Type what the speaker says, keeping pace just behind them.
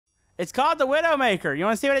It's called the Widowmaker. You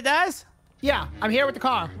want to see what it does? Yeah, I'm here with the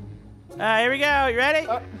car. Here we go. You ready?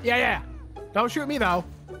 Yeah. Don't shoot me, though.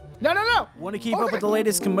 No. Want to keep up with the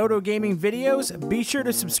latest Camodo Gaming videos? Be sure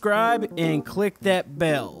to subscribe and click that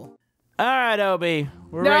bell. All right, OB.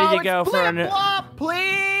 We're ready to go for a new...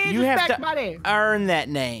 Please, you have to money. earn that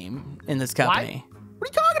name in this company. What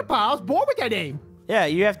are you talking about? I was born with that name. Yeah,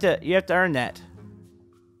 you have to earn that.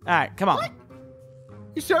 All right, come on. What?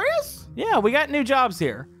 You serious? Yeah, we got new jobs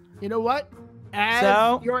here. You know what?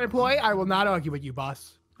 As your employee, I will not argue with you,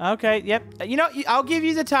 boss. Okay, yep. You know, I'll give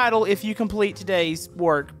you the title if you complete today's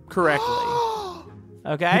work correctly.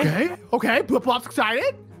 Okay? Okay. Blip Blop's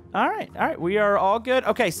excited. All right. We are all good.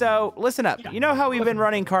 Okay, so listen up. Yeah. You know how we've been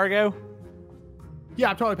running cargo?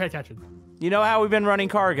 Yeah, I'm totally paying attention. You know how we've been running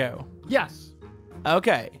cargo? Yes.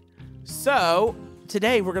 Okay. So,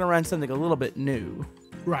 today we're going to run something a little bit new.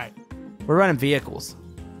 Right. We're running vehicles.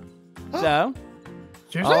 So,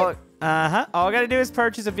 seriously? All I got to do is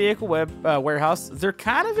purchase a vehicle warehouse. They're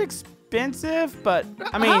kind of expensive, but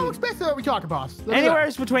I mean, how expensive are we talking, boss?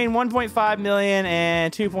 Anywhere between 1.5 million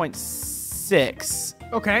and 2.6.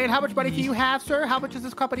 Okay, and how much money do you have, sir? How much is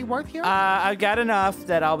this company worth here? I've got enough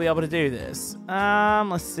that I'll be able to do this.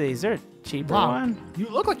 Let's see. Is there a cheaper one? You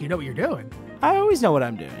look like you know what you're doing. I always know what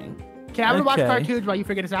I'm doing. Can I watch cartoons while you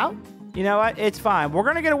figure this out? You know what? It's fine. We're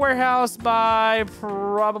gonna get a warehouse by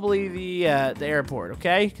probably the airport,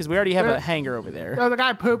 okay? Because we already have a hangar over there. There's a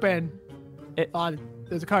guy pooping.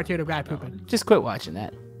 There's a cartoon of a guy pooping. Just quit watching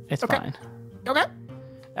that. It's fine. Okay. All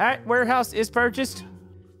right, warehouse is purchased.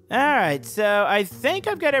 All right, so I think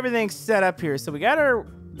I've got everything set up here. So we got our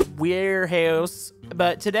warehouse,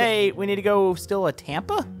 but today we need to go still to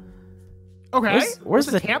Tampa. Okay. Where's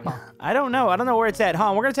the Tampa? I don't know. I don't know where it's at.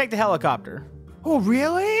 Huh? We're gonna take the helicopter. Oh,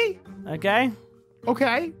 really? Okay.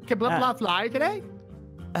 Okay. Can Blip Blop fly today?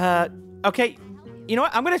 Okay. You know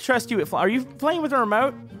what? I'm gonna trust you. Are you playing with a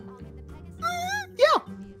remote? Yeah.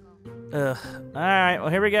 All right. Well,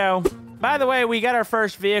 here we go. By the way, we got our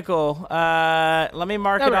first vehicle. Let me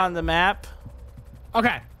mark it on the map.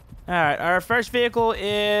 Okay. All right. Our first vehicle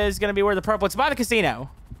is gonna be where the purple. It's by the casino.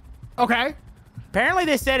 Okay. Apparently,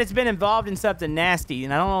 they said it's been involved in something nasty,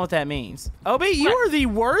 and I don't know what that means. OB, you are the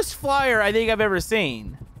worst flyer I think I've ever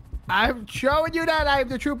seen. I'm showing you that I'm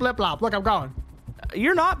the true Blip Blop. Look, I'm going.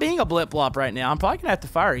 You're not being a blip blop right now. I'm probably gonna have to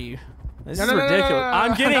fire you. This is ridiculous.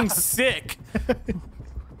 I'm getting sick.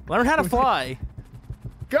 Learn how to fly.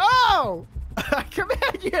 Go! I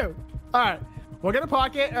command you. All right, we're gonna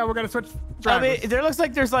park it and we're gonna switch drivers. I mean, there looks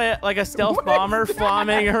like there's like a stealth bomber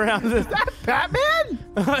flying around. Is that Batman?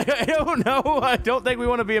 I don't know. I don't think we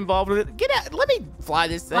want to be involved with it. Get out. Let me fly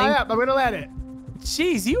this thing. Fly up. I'm gonna let it.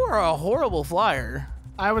 Jeez, you are a horrible flyer.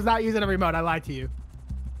 I was not using a remote. I lied to you.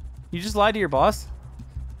 You just lied to your boss?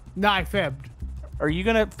 No, I fibbed. Are you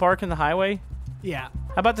gonna park in the highway? Yeah.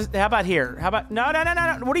 How about this? How about here? How about no. What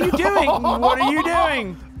are you doing? What are you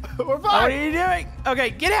doing? We're fine. What are you doing? Okay,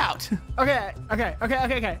 get out. Okay.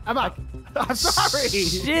 I'm out. I'm sorry.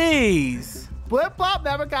 Jeez. Blip Blop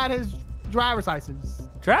never got his driver's license.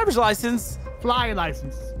 Driver's license? Flying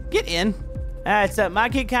license. Get in. All right, so it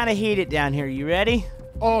might get kind of heated down here. You ready?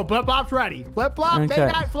 Oh, Blip Blop's ready. Blip Blop may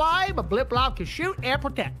not fly, but Blip Blop can shoot and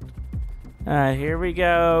protect. All right, here we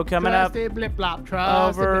go. Coming up. Blip Blop.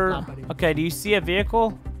 Trust over. Blip Blop, buddy. Okay, do you see a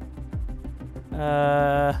vehicle? See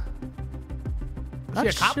a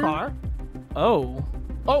cop car. Oh,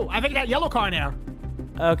 I think that yellow car now.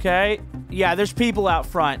 Okay. Yeah, there's people out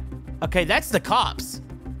front. Okay, that's the cops.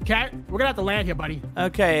 Okay, we're gonna have to land here, buddy.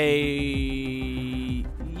 Okay.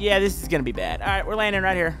 Yeah, this is gonna be bad. All right, we're landing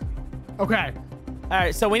right here. Okay. All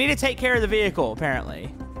right, so we need to take care of the vehicle,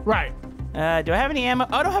 apparently. Right. Do I have any ammo?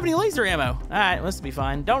 Oh, I don't have any laser ammo. All right, this will be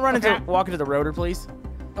fine. Don't walk into the rotor, please.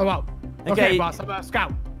 Oh, well. Okay, boss, I'm a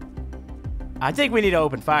scout. I think we need to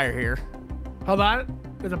open fire here. Hold on.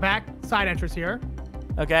 There's a back side entrance here.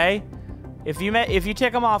 Okay. If you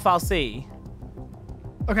check them off, I'll see.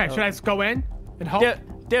 Okay, should I just go in and hope?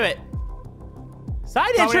 Do it.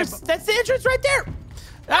 Side entrance. That's the entrance right there.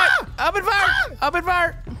 Ah! Open fire. Open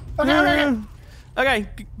fire. Okay.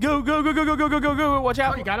 Go. Watch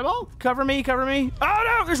out. Oh, you got them all? Cover me. Oh,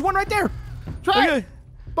 no. There's one right there. Try it.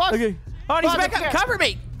 Boss. Okay. Oh, he's back up. Cover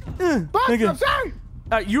me. Boss, I'm sorry.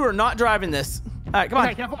 You are not driving this. All right, come on.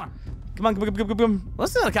 Okay, come on. Well,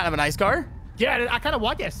 this is kind of a nice car. Yeah, I kind of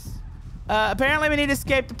want this. Apparently, we need to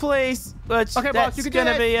escape the police, which that's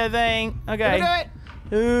gonna be a thing. Okay. You can do it.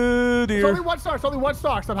 Oh, dear. It's only 1 star. It's only 1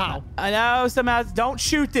 star somehow. I know. Somehow. Don't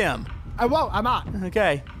shoot them. I won't. I'm not.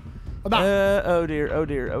 Okay. I'm not. Oh, dear.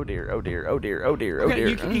 Okay,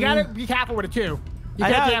 you gotta be careful with it, too. You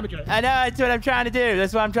can't damage it. I know. That's what I'm trying to do.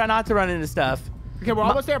 That's why I'm trying not to run into stuff. Okay, we're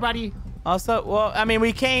almost there, buddy. Also, well, I mean,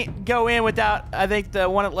 we can't go in without, I think, the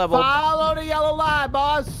one at level. Follow the yellow line,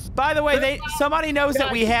 boss. By the way, somebody knows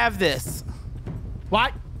that we have this.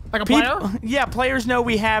 What? Like a player? Yeah, players know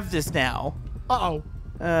we have this now. Uh-oh.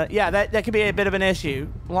 Yeah, that could be a bit of an issue.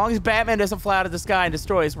 As long as Batman doesn't fly out of the sky and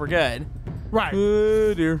destroy us, we're good. Right.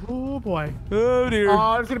 Oh, dear. Oh, boy. Oh, dear.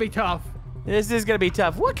 Oh, it's going to be tough. This is going to be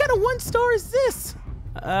tough. What kind of one-star is this?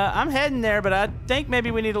 I'm heading there, but I think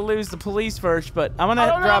maybe we need to lose the police first, but I'm going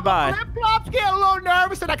to drive by. Plop's getting a little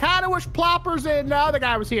nervous, and I kind of wish Ploppers and the other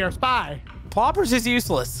guy was here. Spy. Ploppers is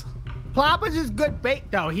useless. Ploppers is good bait,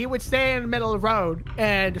 though. He would stay in the middle of the road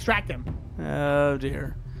and distract him. Oh,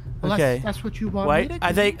 dear. Well, Okay. That's what you want Wait, me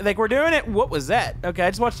to do. I think we're doing it. What was that? Okay, I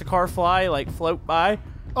just watched a car fly, like, float by.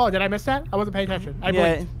 Oh, did I miss that? I wasn't paying attention. I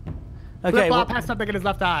Yeah. blinked. Okay, Flip-flop has something in his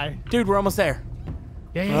left eye. dude, we're almost there.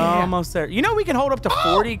 Yeah. Almost there. You know we can hold up to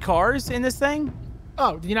 40 cars in this thing?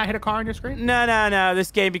 Oh, did you not hit a car on your screen? No.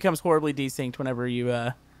 This game becomes horribly desynced whenever you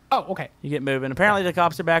Oh, okay. you get moving. Apparently the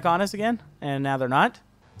cops are back on us again, and now they're not.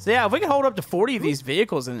 So yeah, if we can hold up to 40 of these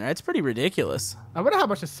vehicles in there, it's pretty ridiculous. I wonder how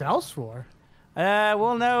much it sells for.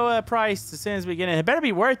 We'll know price as soon as we get in. It better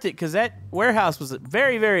be worth it, because that warehouse was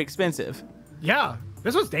very, very expensive. Yeah,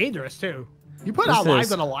 this was dangerous, too. You put This our lives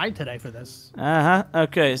is- on the line today for this. Uh-huh.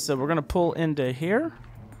 Okay, so we're going to pull into here.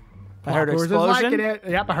 I heard an Ploppers is explosion. liking it.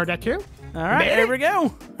 Yep, I heard that, too. All right, Made there it? we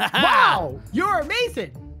go. Wow, you're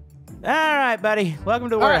amazing. All right, buddy. Welcome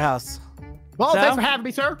to the All right. warehouse. Well, So? thanks for having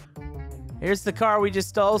me, sir. Here's the car we just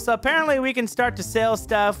stole. So apparently we can start to sell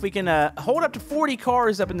stuff. We can hold up to 40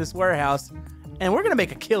 cars up in this warehouse, and we're gonna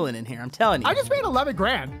make a killing in here. I'm telling you. I just made 11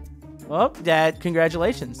 grand. Well, Dad,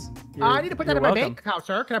 congratulations. I need to put that You're in my welcome. bank account,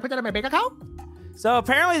 sir. Can I put that in my bank account? So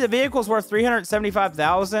apparently the vehicle's worth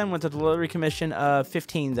 $375,000 with a delivery commission of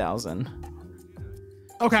 $15,000.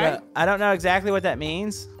 Okay. So I don't know exactly what that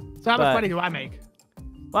means. So how much but- money do I make?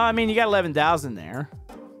 Well, I mean, you got 11,000 there.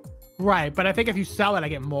 Right, but I think if you sell it, I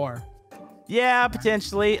get more. Yeah,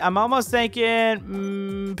 potentially. I'm almost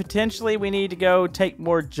thinking potentially we need to go take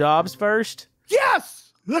more jobs first.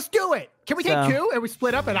 Yes! Let's do it. Can we take So- two and we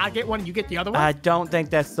split up and I get one and you get the other one? I don't think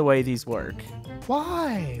that's the way these work.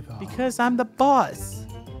 Why, though? Because I'm the boss.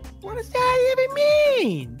 What does that even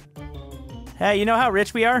mean? Hey, you know how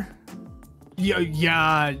rich we are?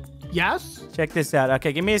 Yeah, yes? Check this out.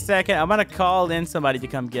 Okay, give me a second. I'm gonna call in somebody to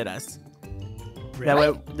come get us.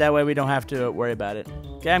 Really? That way we don't have to worry about it.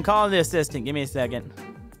 Okay, I'm calling the assistant. Give me a second.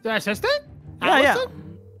 The assistant? Yeah.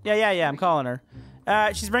 Allison? Yeah. I'm calling her.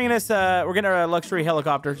 She's bringing us. We're getting her a luxury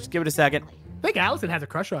helicopter. Just give it a second. I think Allison has a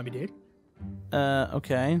crush on me, dude.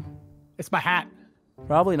 Okay. It's my hat.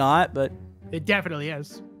 Probably not, but It definitely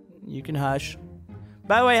is. you can hush.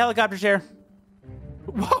 By the way, helicopter's here.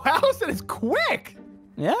 Whoa, Allison is quick.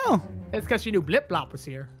 Yeah, It's because she knew Blip Blop was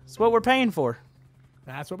here. that's what we're paying for.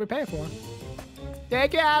 That's what we're paying for.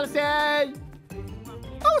 Thank you, Allison.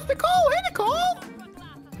 Oh, it's Nicole. Hey,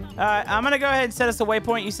 Nicole. I'm gonna go ahead and set us a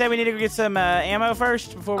waypoint. You said we need to go get some ammo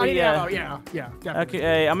first before I we. need ammo. Yeah, definitely.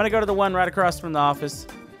 Okay, I'm gonna go to the one right across from the office.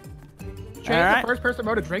 Change All right. the first person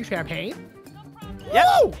mode to drink champagne. Yep.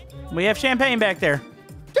 Woo! We have champagne back there.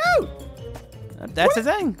 Dude, That's the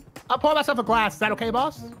thing. I'll pour myself a glass. Is that okay,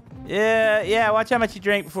 boss? Yeah. Watch how much you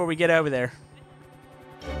drink before we get over there.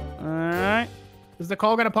 All right. Is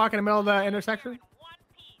Nicole going to park in the middle of the intersection?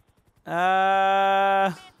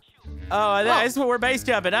 Oh, that's what we're base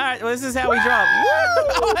jumping. All right, well, this is how we drop.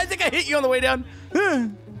 Oh, I think I hit you on the way down.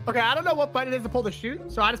 Okay, I don't know what button it is to pull the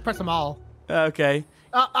chute, so I just press them all. Okay.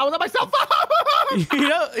 I was on my cell phone.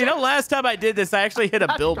 You know, last time I did this, I actually hit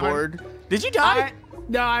a billboard. Did you die?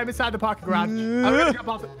 No, I'm inside the parking garage. I'm gonna jump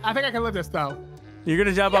off I think I can live this, though. You're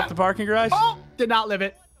gonna jump off the parking garage? Oh, did not live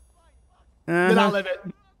it. Did not live it.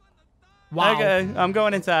 Wow. Okay, I'm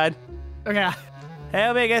going inside. Okay.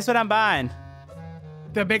 Hey, babe, guess what I'm buying?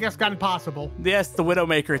 The biggest gun possible. Yes, the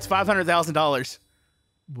Widowmaker. It's $500,000.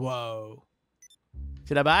 Whoa.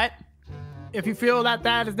 Should I buy it? If you feel that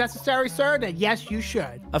that is necessary, sir, then yes, you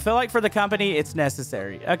should. I feel like for the company, it's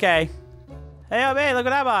necessary. Okay. Hey, babe, look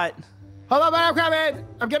what I bought. Hold on, man, I'm coming.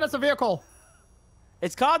 I'm getting us a vehicle.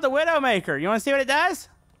 It's called the Widowmaker. You want to see what it does?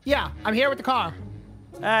 Yeah, I'm here with the car.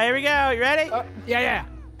 Here we go. You ready? Yeah.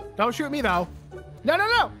 Don't shoot me, though.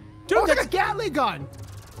 No. Dude, Dude, it's like a Gatling gun.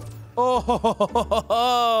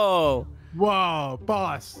 Oh. Whoa,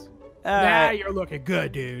 boss. Now you're looking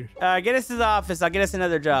good, dude. Get us to the office. I'll get us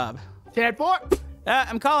another job. 10-4.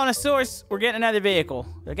 I'm calling a source. We're getting another vehicle.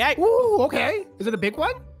 Okay? Ooh, okay. Is it a big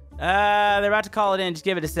one? They're about to call it in. Just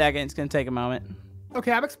give it a second. It's going to take a moment.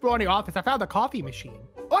 Okay, I'm exploring the office. I found the coffee machine.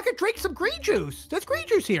 Oh, I could drink some green juice. There's green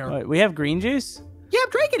juice here. Wait, we have green juice? Yeah, I'm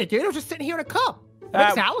drinking it, dude. It was just sitting here in a cup.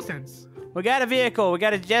 It's Allison's. We got a vehicle. We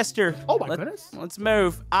got a jester. Oh, my goodness. Let's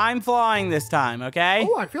move. I'm flying this time, okay?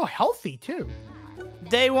 Oh, I feel healthy, too.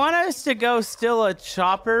 They want us to go steal a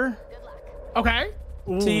chopper. Okay.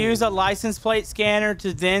 Ooh. To use a license plate scanner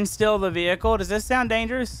to then steal the vehicle. Does this sound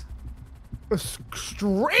dangerous?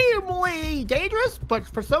 Extremely dangerous, but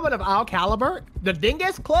for someone of our caliber, the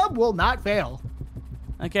Dingus Club will not fail.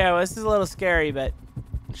 Okay, well, this is a little scary, but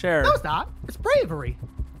sure. No, it's not. It's bravery.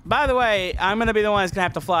 By the way, I'm going to be the one that's going to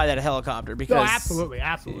have to fly that helicopter because... No, absolutely,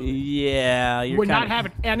 absolutely. Yeah, Would not have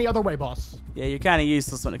it any other way, boss. Yeah, you're kind of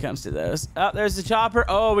useless when it comes to those. Oh, there's the chopper.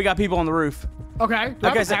 Oh, we got people on the roof. Okay.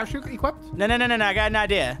 Okay, so parachute equipped? No. I got an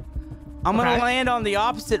idea. I'm going to land on the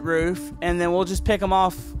opposite roof, and then we'll just pick them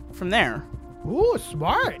off from there. Ooh,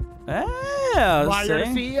 smart. Oh, Why you're the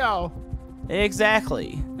CEO.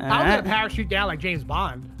 Exactly. I'm going to parachute down like James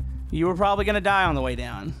Bond. You were probably going to die on the way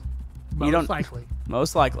down. Most likely.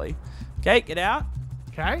 Most likely. Okay, get out.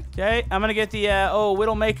 Okay. Okay, I'm going to get the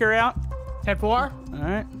Widowmaker out. 10-4. All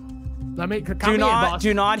right. Let me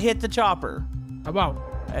do not hit the chopper. I won't.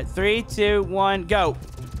 At 3, 2, 1, go.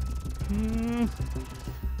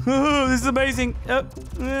 Oh, this is amazing.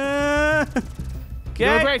 Okay.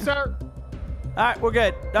 You're great, sir. All right, we're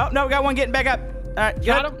good. No, we got one getting back up. All right,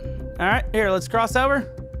 got him. All right, here, let's cross over.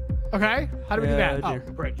 Okay. How do we do that? Oh,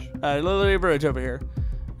 bridge. Literally a bridge over here.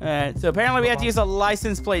 All right, so apparently we have to use a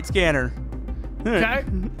license plate scanner. Okay.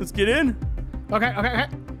 Let's get in. Okay. All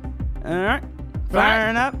right.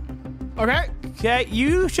 Firing up. Okay. Okay,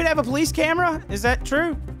 you should have a police camera. Is that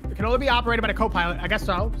true? It can only be operated by the co-pilot. I guess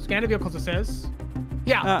so. Scan the vehicles, it says.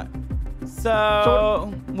 Yeah.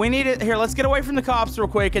 So we need it. Here, let's get away from the cops real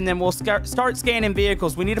quick, and then we'll start scanning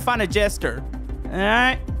vehicles. We need to find a jester. All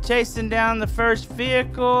right, chasing down the first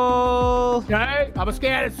vehicle. Okay, I'm gonna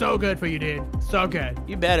scan it. So good for you, dude. So good.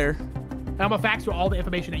 You better. I'm gonna fax you all the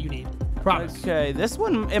information that you need. Promise. Okay, this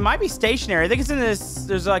one, it might be stationary. I think it's in this,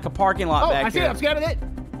 there's like a parking lot back here. I see it. I'm scanning it.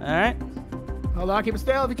 All right. Hold on, keep it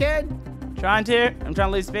still if you can. I'm trying to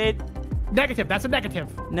lose speed. Negative. That's a negative.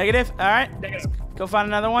 Negative. All right. Negative. Let's go find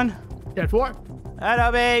another one. 10-4. All right,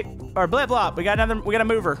 OB. Or blip blop. We got a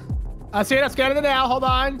mover. I see it. I'm scanning it now. Hold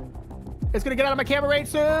on. It's gonna get out of my camera range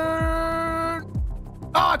soon. Oh,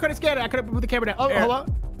 I couldn't scan it. I couldn't move the camera down. Oh, hold on.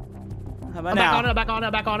 How about now? Back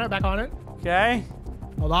on it. Okay.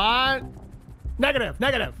 Hold on. Negative.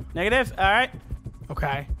 All right.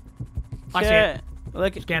 Okay. I see it.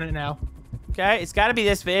 Look. Scan it now. Okay, it's got to be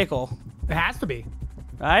this vehicle. It has to be.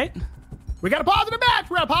 Right? We got a positive match.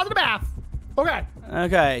 We're at a positive math.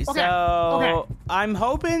 Okay. So I'm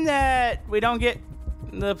hoping that we don't get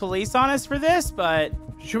the police on us for this, but...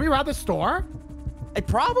 Should we rob the store?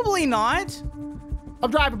 Probably not.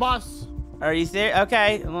 I'm driving, boss. Are you serious?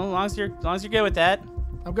 Okay, well, as long as you're good with that.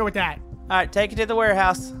 I'm good with that. All right, take it to the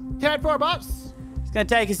warehouse. 10-4, boss. It's gonna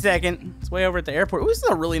take a second. It's way over at the airport. Ooh, this is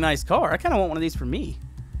a really nice car. I kind of want one of these for me.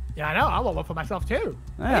 Yeah, I know. I want one for myself too.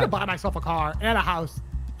 Yeah. I need to buy myself a car and a house.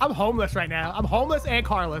 I'm homeless right now. I'm homeless and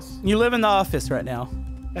carless. You live in the office right now.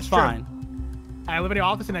 That's fine. True. I live in the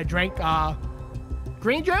office and I drink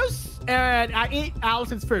green juice and I eat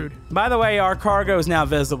Allison's food. By the way, our cargo is now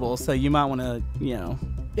visible, so you might want to, you know.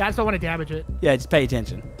 Yeah, I just don't want to damage it. Yeah, just pay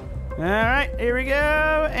attention. All right, here we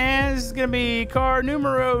go. And this is going to be car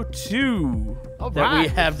numero 2 that we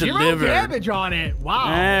have delivered. 0 damage on it.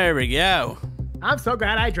 Wow. There we go. I'm so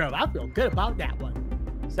glad I drove. I feel good about that one.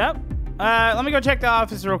 So, let me go check the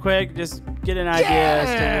office real quick. Just get an idea as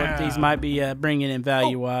to what these might be bringing in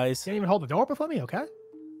value-wise. Can't even hold the door open for me, okay?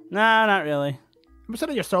 No, not really. I'm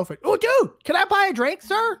sitting on your sofa. Oh, dude, can I buy a drink,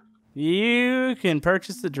 sir? You can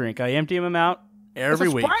purchase the drink. I empty them out every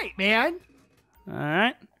week. That's right, man. All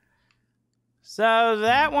right. So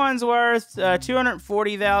that one's worth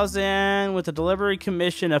 $240,000 with a delivery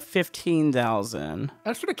commission of $15,000.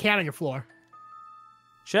 That's for the can on your floor.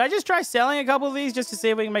 Should I just try selling a couple of these just to see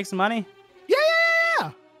if we can make some money?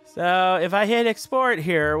 Yeah. So if I hit export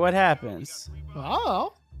here, what happens?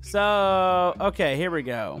 Oh. So, okay, here we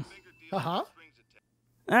go. Uh-huh.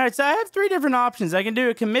 All right, so I have 3 different options. I can do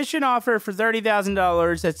a commission offer for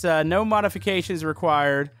 $30,000. That's no modifications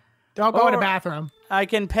required. Don't go in the bathroom. I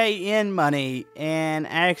can pay in money and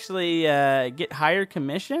actually get higher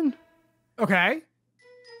commission. Okay.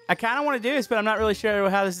 I kind of want to do this, but I'm not really sure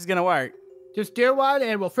how this is going to work. Just do one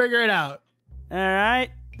and we'll figure it out. All right.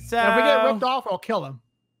 So if we get ripped off, I'll kill him.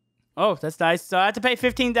 Oh, that's nice. So I have to pay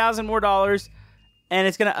 $15,000 more, and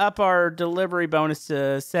it's going to up our delivery bonus to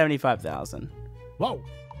 $75,000. Whoa. All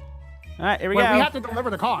right, here we go. go. We have to deliver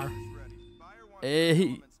the car.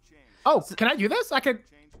 Oh, can I do this? I could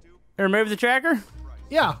remove the tracker?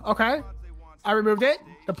 Yeah, okay. I removed it.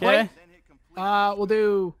 The plate. We'll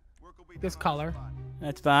do this color.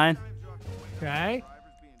 That's fine. Okay.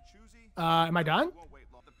 Am I done?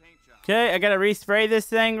 Okay, I gotta respray this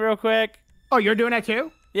thing real quick. Oh, you're doing that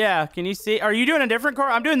too? Yeah, can you see? Are you doing a different car?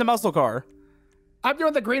 I'm doing the muscle car. I'm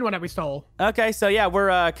doing the green one that we stole. Okay, so yeah, we're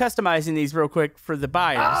customizing these real quick for the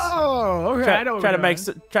buyers. Oh, okay. I know what try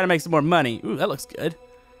to make some more money. Ooh, that looks good.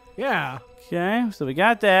 Yeah. Okay, so we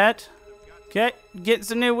got that. Okay, getting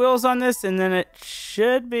some new wheels on this, and then it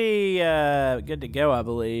should be good to go, I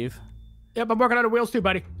believe. Yep, I'm working on the wheels too,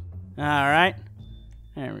 buddy. All right.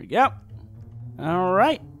 There we go. All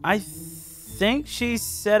right. I think she's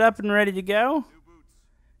set up and ready to go.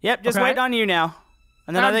 Yep, just waiting on you now.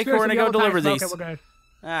 And then I think we're going to go deliver these. Okay, we're good.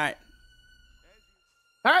 All right.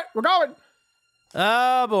 All right, we're going.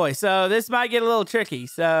 Oh, boy. So this might get a little tricky.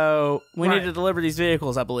 So we need to deliver these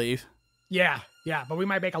vehicles, I believe. Yeah, but we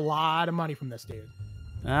might make a lot of money from this, dude.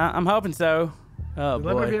 I'm hoping so. Oh,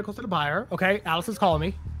 deliver boy. vehicles to the buyer. Okay, Alice is calling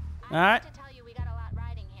me. All right.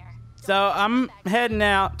 So I'm heading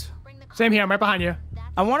out. Same here. I'm right behind you.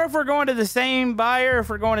 I wonder if we're going to the same buyer or if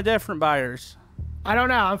we're going to different buyers. I don't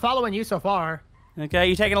know. I'm following you so far. Okay,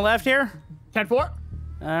 you taking a left here? 10-4. All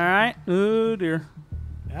right. Oh, dear.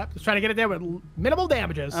 Yep, just trying to get it there with minimal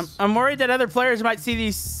damages. I'm worried that other players might see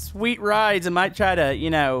these sweet rides and might try to,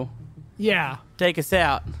 yeah, take us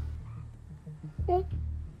out. Whoa.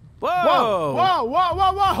 Whoa!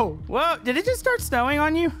 Whoa! Whoa! Did it just start snowing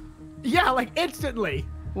on you? Yeah, like instantly.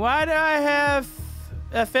 Why do I have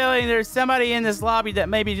a feeling there's somebody in this lobby that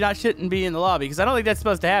maybe shouldn't be in the lobby? Because I don't think that's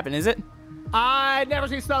supposed to happen, is it? I never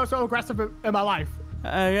seen snow so aggressive in my life.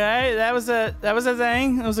 Okay, that was a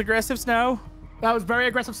thing. It was aggressive snow. That was very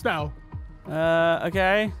aggressive snow.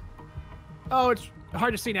 Okay. Oh, it's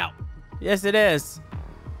hard to see now. Yes, it is.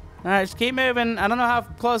 All right, just keep moving. I don't know how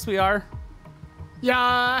close we are. Yeah,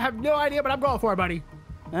 I have no idea, but I'm going for it, buddy.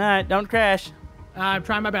 All right, don't crash. I'm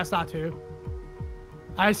trying my best not to.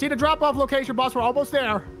 I see the drop-off location, boss. We're almost there.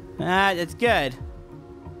 All right, that's good.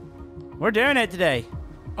 We're doing it today.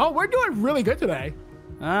 Oh, we're doing really good today.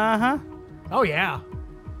 Uh-huh. Oh, yeah.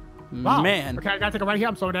 Wow. Man. Okay, I gotta take a right here.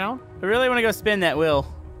 I'm slowing down. I really want to go spin that wheel.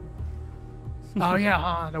 Oh,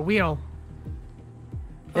 yeah, the wheel.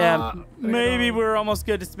 Yeah, maybe we're almost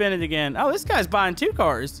good to spin it again. Oh, this guy's buying 2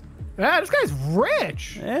 cars. Yeah, this guy's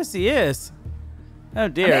rich. Yes, he is. Oh,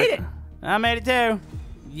 dear. I made it. I made it, too.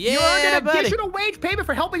 Yeah, you earned an buddy. additional wage payment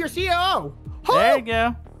for helping your CEO. There you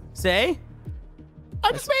go. See?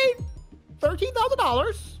 I just made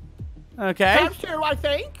 $13,000. Okay. Times 2, I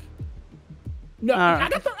think. No, I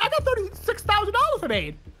got $36,000 I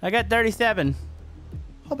made. I got 37.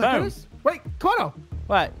 Oh my goodness! Wait, Camodo.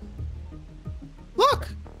 What? Look.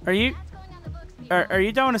 Are you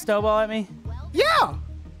throwing a snowball at me? Yeah.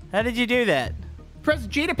 How did you do that? Press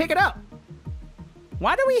G to pick it up.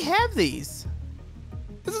 Why do we have these?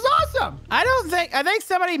 This is awesome. I think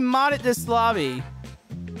somebody modded this lobby.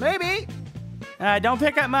 Maybe. Don't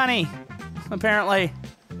pick up money, apparently.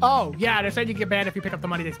 Oh, yeah, they said you get banned if you pick up the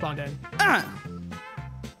money they spawned in. All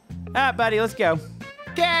right, buddy, let's go.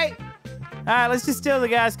 Okay. All right, let's just steal the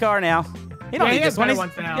guy's car now. He don't need this one.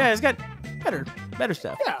 Yeah, he's got better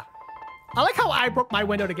stuff. Yeah. I like how I broke my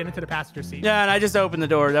window to get into the passenger seat. Yeah, and I just opened the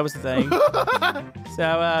door. That was the thing.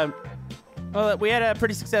 So, well, we had a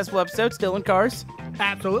pretty successful episode stealing cars.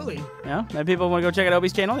 Absolutely. Yeah, maybe people want to go check out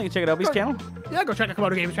Obi's channel. They can check out Obi's channel. Yeah, go check out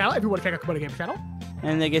Camodo Gaming channel if you want to check out Camodo Gaming channel.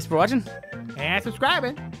 And thank you guys for watching. And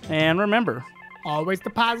subscribing. And remember, always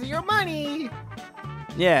deposit your money.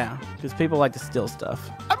 Yeah, because people like to steal stuff.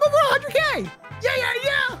 I'm over 100K.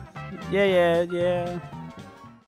 Yeah. Yeah.